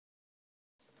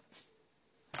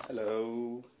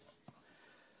Hello.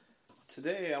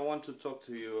 Today I want to talk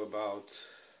to you about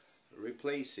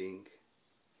replacing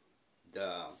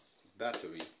the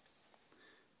battery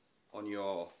on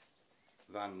your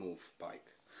VanMoof bike.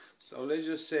 So let's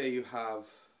just say you have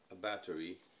a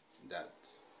battery that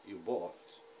you bought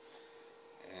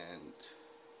and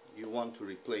you want to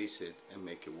replace it and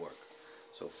make it work.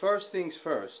 So first things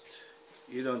first,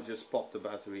 you don't just pop the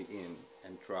battery in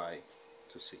and try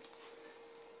to see.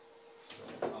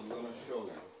 So I'm going to show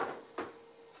you.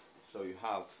 So you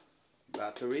have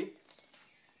battery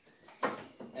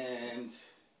and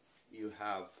you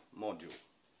have module.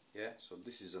 Yeah, so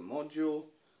this is a module,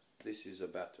 this is a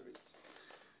battery.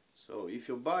 So if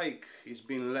your bike is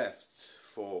being left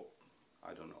for,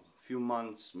 I don't know, a few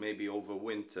months, maybe over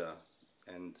winter,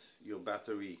 and your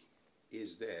battery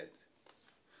is dead,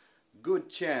 good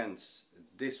chance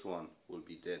this one will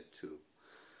be dead too.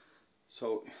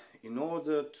 So in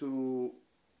order to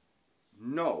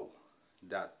know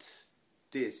that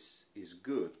this is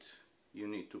good, you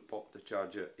need to pop the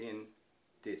charger in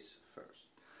this first.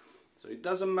 So it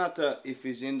doesn't matter if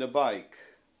it's in the bike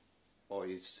or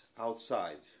it's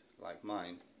outside like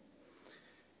mine.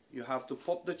 You have to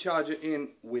pop the charger in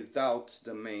without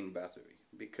the main battery,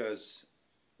 because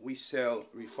we sell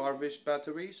refurbished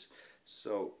batteries.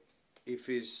 So if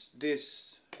it's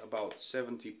this about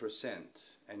 70%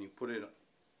 and you put it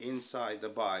inside the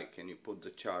bike and you put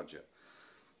the charger,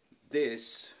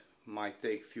 this might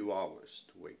take few hours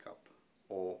to wake up,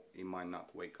 or it might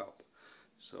not wake up.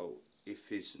 So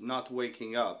if it's not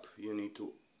waking up, you need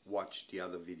to watch the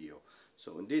other video.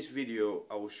 So in this video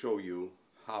I will show you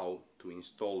how to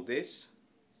install this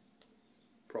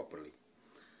properly.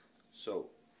 So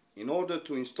in order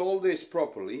to install this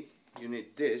properly, you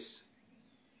need this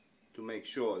to make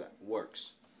sure that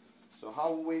works. So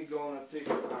how are we going to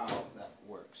figure out that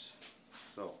works?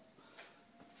 So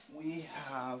we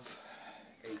have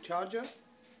a charger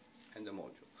and a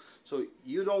module. So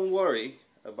you don't worry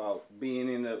about being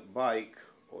in a bike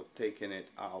or taking it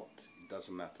out, it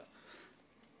doesn't matter.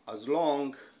 As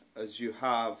long as you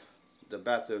have the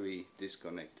battery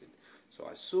disconnected. So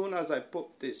as soon as I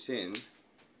put this in,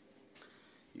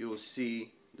 you will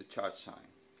see the charge sign.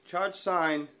 Charge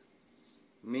sign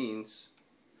means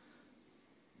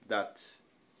that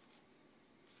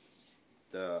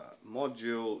the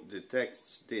module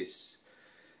detects this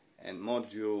and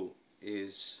module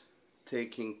is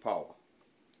taking power.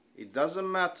 It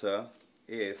doesn't matter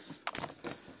if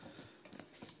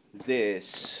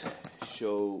this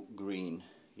show green,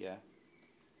 yeah,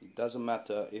 it doesn't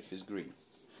matter if it's green.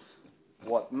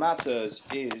 What matters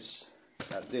is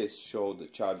that this show the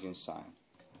charging sign.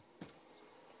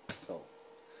 So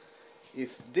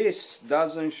if this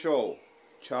doesn't show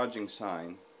charging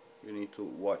sign, you need to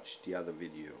watch the other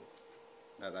video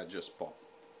that I just popped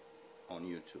on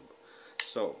YouTube.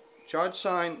 So charge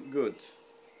sign, good.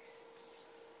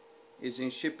 Is in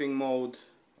shipping mode,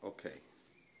 okay.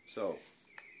 So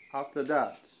after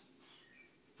that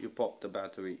you pop the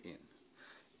battery in.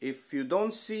 If you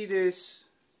don't see this,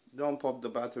 don't pop the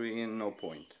battery in, no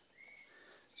point.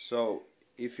 So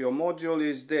if your module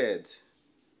is dead,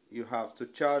 you have to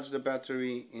charge the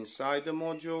battery inside the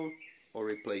module or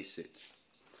replace it.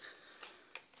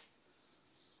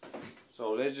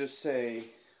 So let's just say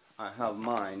I have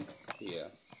mine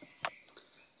here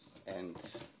and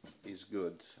it's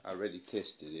good. I already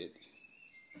tested it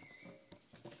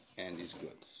and it's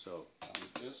good. So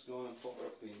I'm just going to pop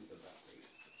in the battery.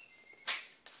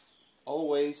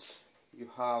 Always you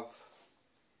have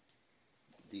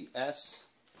the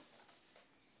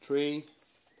S3,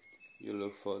 you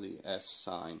look for the S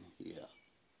sign here,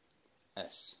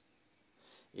 S.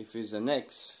 If it's an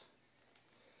X,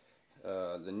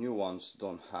 the new ones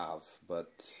don't have,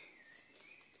 but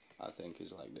I think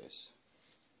it's like this.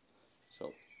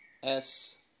 So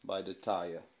S by the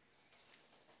tire.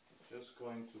 Just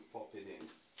going to pop it in.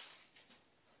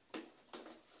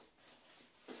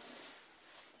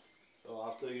 So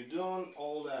after you've done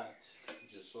all that,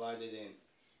 just slide it in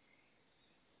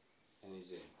and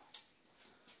it's in.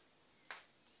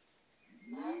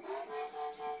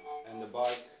 And the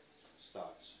bike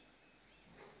starts.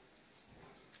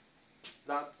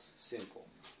 That's simple.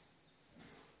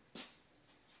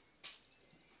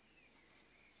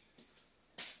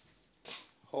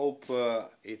 Hope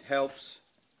it helps.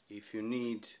 If you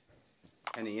need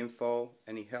any info,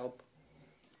 any help,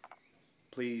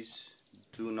 please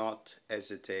do not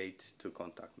hesitate to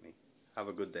contact me. Have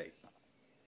a good day.